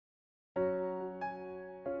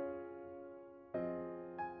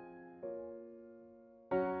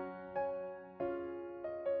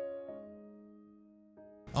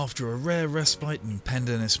After a rare respite in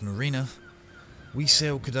Pendennis Marina, we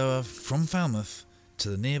sailed Cadoha from Falmouth to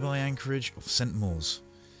the nearby anchorage of St Mawes,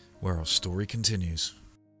 where our story continues.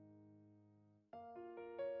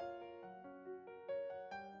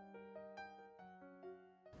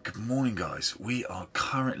 Good morning, guys. We are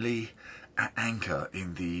currently at anchor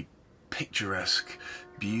in the picturesque,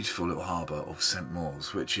 beautiful little harbour of St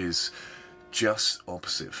Mawes, which is just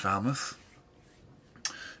opposite Falmouth.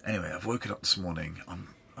 Anyway, I've woken up this morning.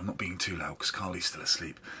 I'm not being too loud because Carly's still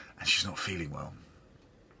asleep and she's not feeling well.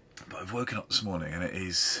 But I've woken up this morning and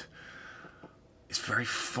it's very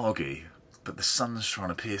foggy, but the sun's trying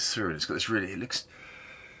to pierce through and it's got this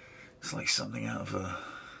it's like something out of a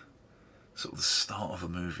sort of the start of a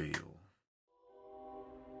movie.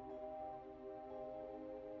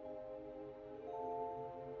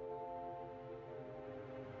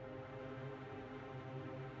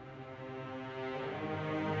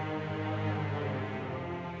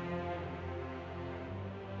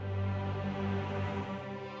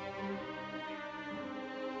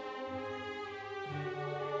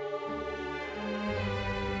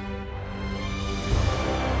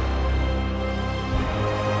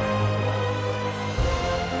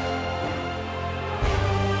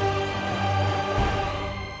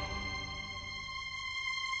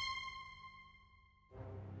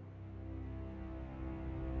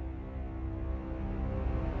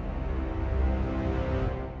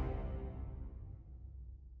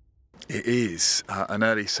 It is an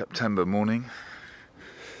early September morning,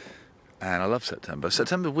 and I love September.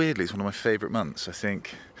 September, weirdly, is one of my favourite months. I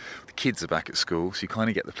think the kids are back at school, so you kind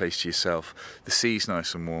of get the place to yourself. The sea's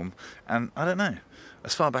nice and warm, and I don't know,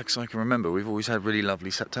 as far back as I can remember, we've always had really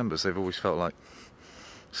lovely Septembers. They've always felt like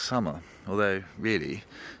summer, although really,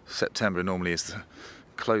 September normally is the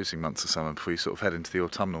closing months of summer before you sort of head into the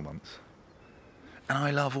autumnal months. And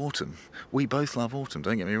I love autumn. We both love autumn,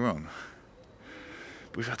 don't get me wrong.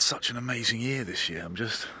 We've had such an amazing year this year. I'm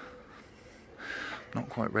just not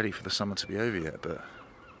quite ready for the summer to be over yet, but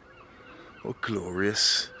what a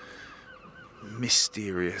glorious,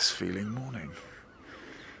 mysterious feeling morning.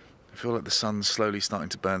 I feel like the sun's slowly starting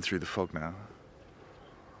to burn through the fog now.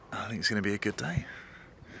 I think it's going to be a good day.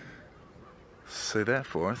 So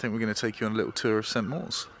therefore, I think we're going to take you on a little tour of St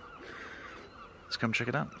Mawes. Let's come check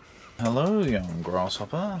it out. Hello, young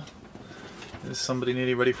grasshopper. Is somebody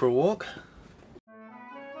nearly ready for a walk?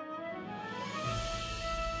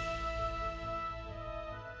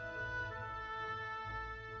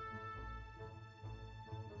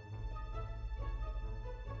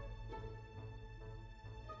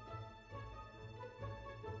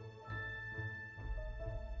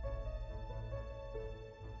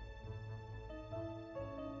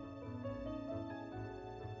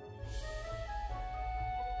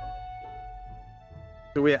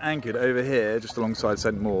 So we are anchored over here just alongside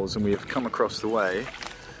St Mawes, and we have come across the way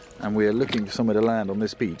and we are looking for somewhere to land on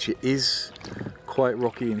this beach. It is quite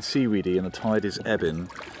rocky and seaweedy and the tide is ebbing,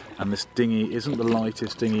 and this dinghy isn't the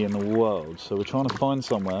lightest dinghy in the world, so we're trying to find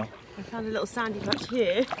somewhere. I found a little sandy patch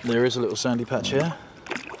here. There is a little sandy patch here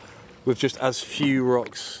with just as few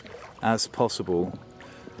rocks as possible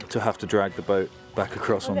to have to drag the boat back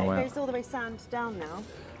across on the way. It goes all the way sand down now.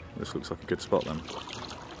 This looks like a good spot then.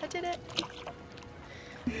 I did it.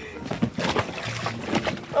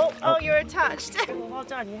 Oh, you're attached. Well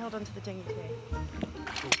done, you held onto the dinghy too.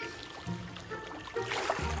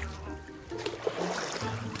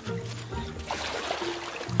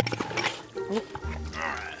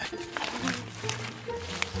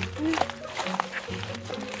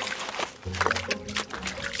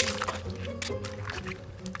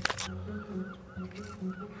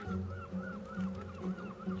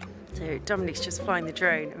 So Dominic's just flying the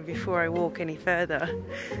drone, and before I walk any further,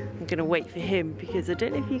 I'm going to wait for him because I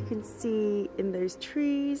don't know if you can see in those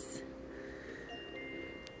trees,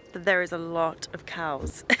 but there is a lot of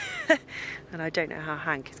cows and I don't know how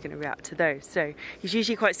Hank is going to react to those. So he's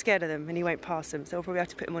usually quite scared of them and he won't pass them, so I'll probably have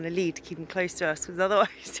to put him on a lead to keep him close to us, because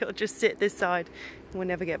otherwise he'll just sit this side and we'll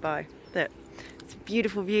never get by. But it's a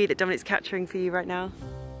beautiful view that Dominic's capturing for you right now.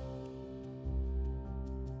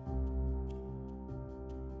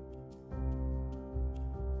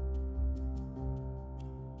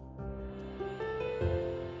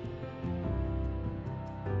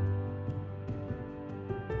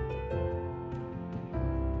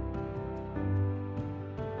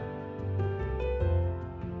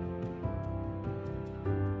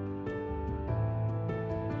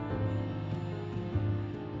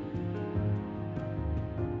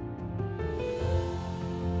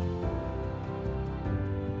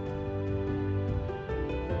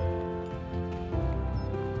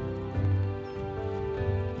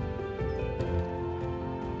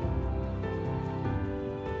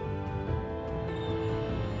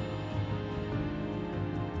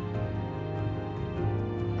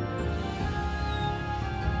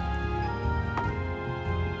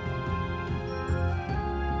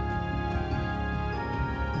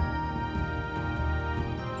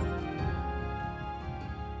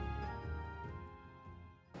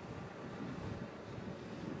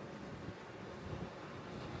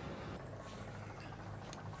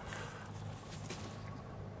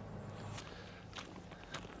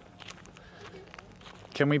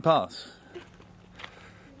 Can we pass?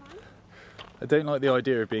 I don't like the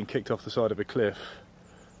idea of being kicked off the side of a cliff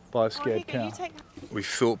by a scared cow. We've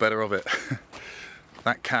thought better of it.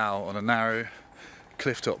 That cow on a narrow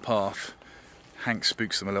cliff-top path, Hank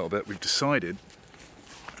spooks them a little bit. We've decided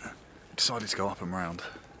to go up and round.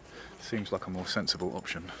 Seems like a more sensible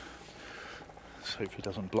option. Let's hope he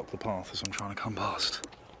doesn't block the path as I'm trying to come past.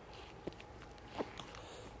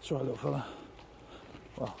 That's right, little fella.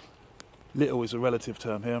 Well, little is a relative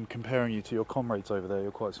term here. I'm comparing you to your comrades over there.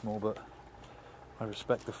 You're quite small, but I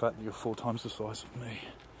respect the fact that you're 4 times the size of me.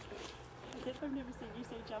 As if I've never seen you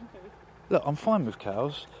so jumpy. Look, I'm fine with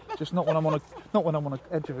cows, just not when I'm on the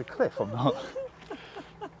edge of a cliff. I'm not.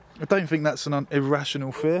 I don't think that's an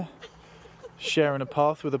irrational fear. Sharing a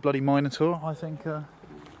path with a bloody minotaur, I think.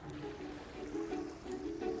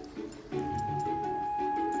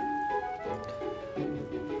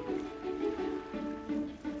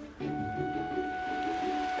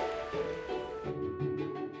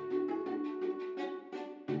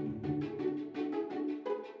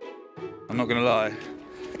 I'm not gonna lie,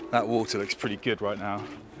 that water looks pretty good right now.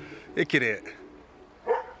 Look at it.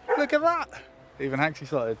 Look at that. Even Hank's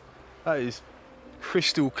excited. That is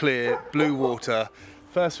crystal clear blue water.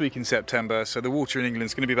 First week in September, so the water in England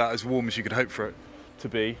is going to be about as warm as you could hope for it to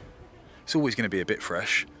be. It's always going to be a bit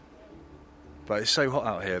fresh, but it's so hot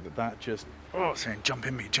out here that just, oh, saying jump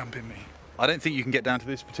in me, jump in me. I don't think you can get down to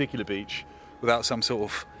this particular beach without some sort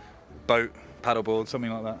of boat, paddleboard,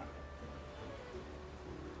 something like that.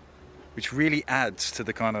 Which really adds to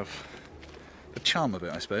the kind of the charm of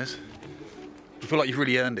it, I suppose. You feel like you've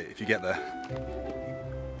really earned it if you get there.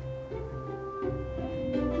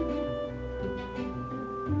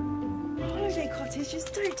 Holiday cottage,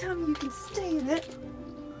 just don't tell me you can stay in it.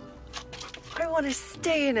 I want to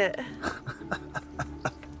stay in it.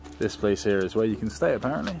 This place here is where you can stay,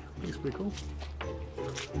 apparently. Looks pretty cool.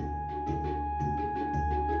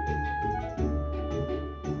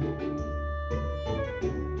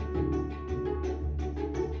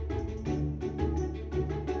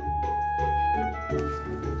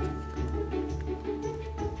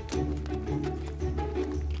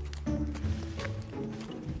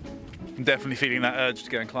 I'm definitely feeling that urge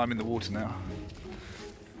to go and climb in the water now.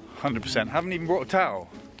 100%. Haven't even brought a towel.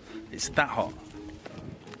 It's that hot.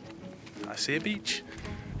 I see a beach.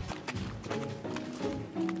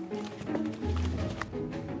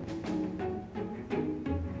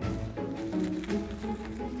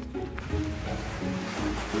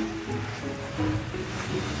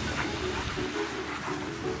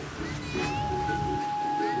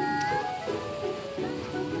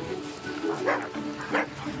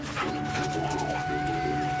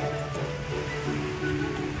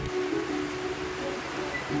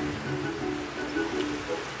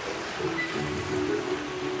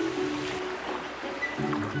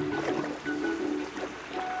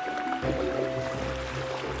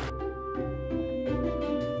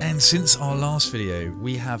 And since our last video,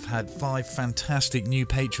 we have had 5 fantastic new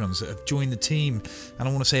patrons that have joined the team, and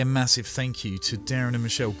I want to say a massive thank you to Darren and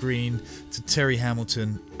Michelle Green, to Terry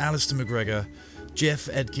Hamilton, Alistair McGregor, Jeff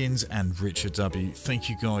Edkins and Richard W. Thank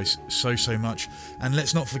you guys so much. And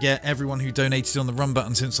let's not forget everyone who donated on the run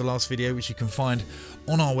button since the last video, which you can find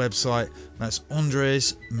on our website. That's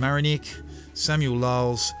Andres, Marinik, Samuel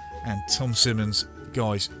Lyles and Tom Simmons.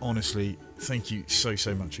 Guys, honestly, thank you so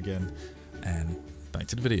much again, and back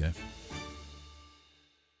to the video.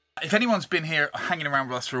 If anyone's been here hanging around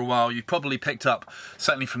with us for a while, you've probably picked up,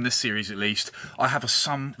 certainly from this series at least, I have a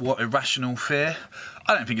somewhat irrational fear.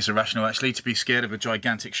 I don't think it's irrational actually to be scared of a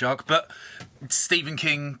gigantic shark, but Stephen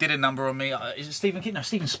King did a number on me. Is it Stephen King? No,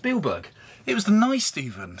 Steven Spielberg. It was the nice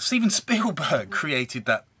Steven. Steven Spielberg created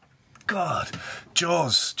that. God,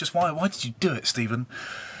 Jaws. Just why did you do it, Stephen?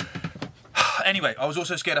 Anyway, I was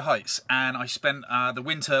also scared of heights, and I spent the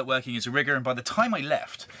winter working as a rigger, and by the time I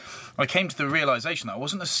left, I came to the realisation that I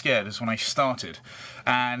wasn't as scared as when I started.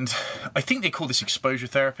 And I think they call this exposure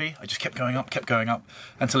therapy. I just kept going up,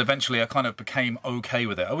 until eventually I kind of became okay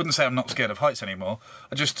with it. I wouldn't say I'm not scared of heights anymore,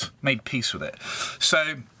 I just made peace with it.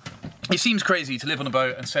 So it seems crazy to live on a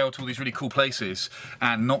boat and sail to all these really cool places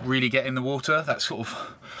and not really get in the water. That's sort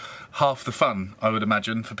of half the fun, I would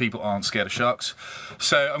imagine, for people who aren't scared of sharks.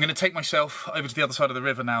 So I'm going to take myself over to the other side of the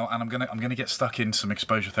river now, and I'm going to get stuck in some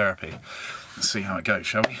exposure therapy. Let's see how it goes,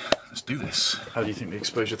 shall we? Let's do this. How do you think the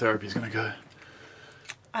exposure therapy is going to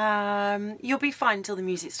go? You'll be fine until the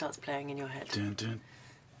music starts playing in your head. Dun, dun,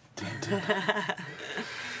 dun, dun.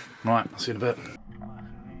 Right, I'll see you in a bit.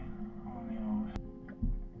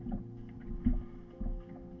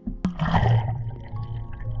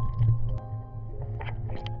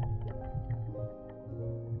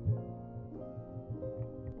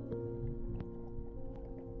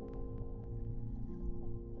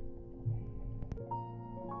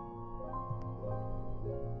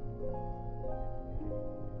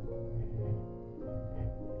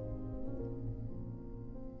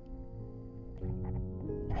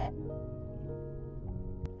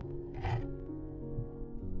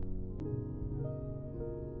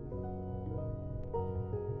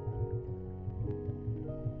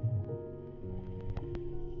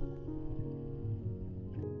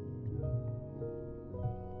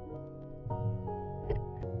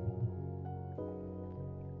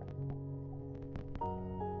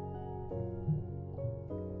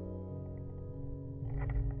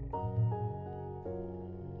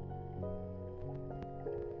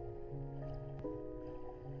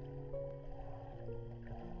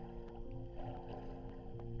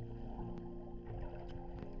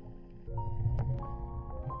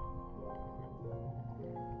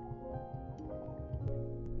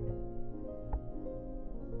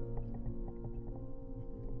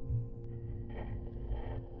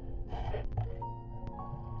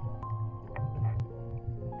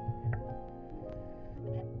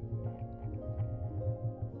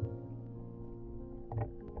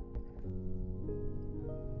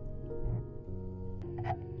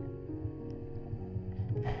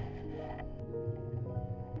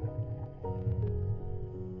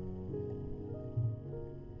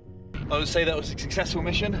 I would say that was a successful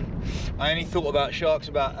mission. I only thought about sharks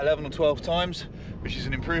about 11 or 12 times, which is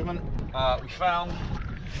an improvement. We found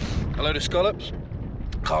a load of scallops.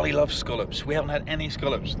 Carly loves scallops. We haven't had any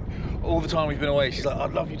scallops. All the time we've been away, she's like,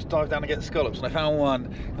 I'd love you to dive down and get the scallops. And I found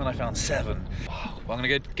one, and I found 7. Well, I'm gonna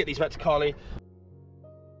go get these back to Carly.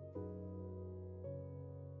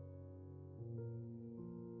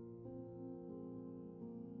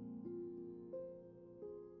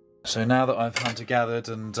 So now that I've hunter-gathered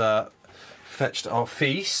and fetched our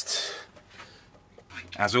feast,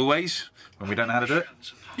 as always, when we don't know how to do it,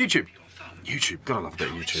 YouTube. YouTube, gotta love a bit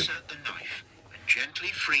of YouTube. Insert the knife and gently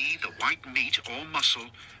free the white meat or muscle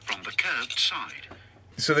from the curved side.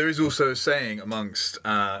 So there is also a saying amongst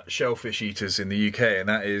shellfish eaters in the UK, and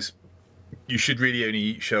that is, you should really only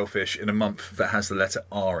eat shellfish in a month that has the letter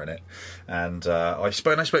R in it. And I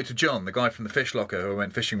spoke to John, the guy from the fish locker who I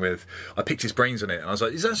went fishing with. I picked his brains on it, and I was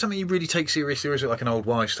like, is that something you really take seriously, or is it like an old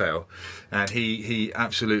wives' tale? And he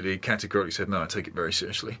absolutely categorically said, no, I take it very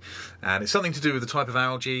seriously. And it's something to do with the type of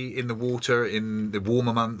algae in the water in the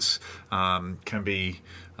warmer months. Can be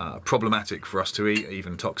problematic for us to eat,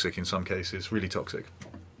 even toxic in some cases, really toxic.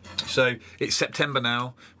 So it's September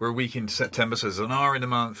now, we're a week into September, so there's an R in a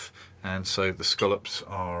month, and so the scallops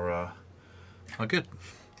are good.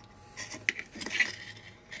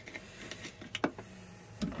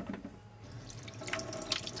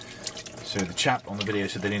 So the chap on the video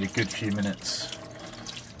said they need a good few minutes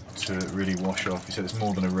to really wash off. He said it's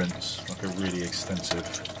more than a rinse, like a really extensive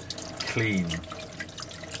clean.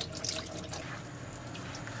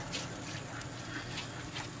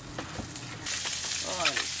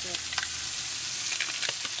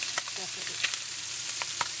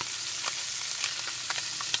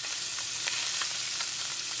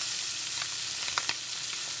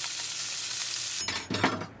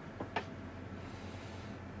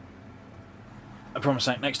 I promise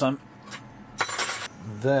next time.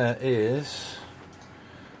 There is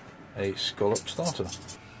a scallop starter.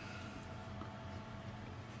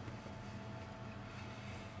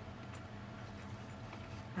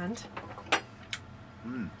 And?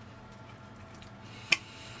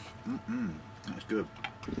 That's good.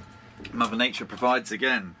 Mother Nature provides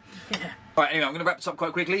again. Yeah. All right, anyway, I'm going to wrap this up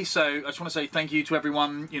quite quickly. So I just want to say thank you to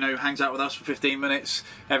everyone, you know, who hangs out with us for 15 minutes,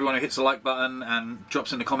 everyone who hits the like button and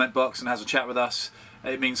drops in the comment box and has a chat with us.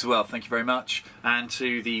 It means the world. Thank you very much. And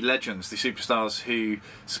to the legends, the superstars who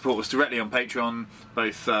support us directly on Patreon,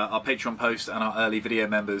 both our Patreon post and our early video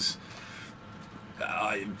members.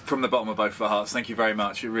 From the bottom of both of our hearts, thank you very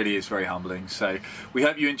much. It really is very humbling. So we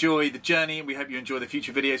hope you enjoy the journey. We hope you enjoy the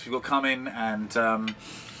future videos we've got coming. And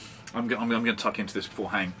I'm going to tuck into this before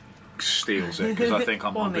Hank steals it, because I think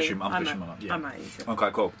I'm pushing him up. Yeah. Okay,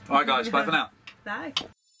 cool. All right, guys. Bye for now. Bye.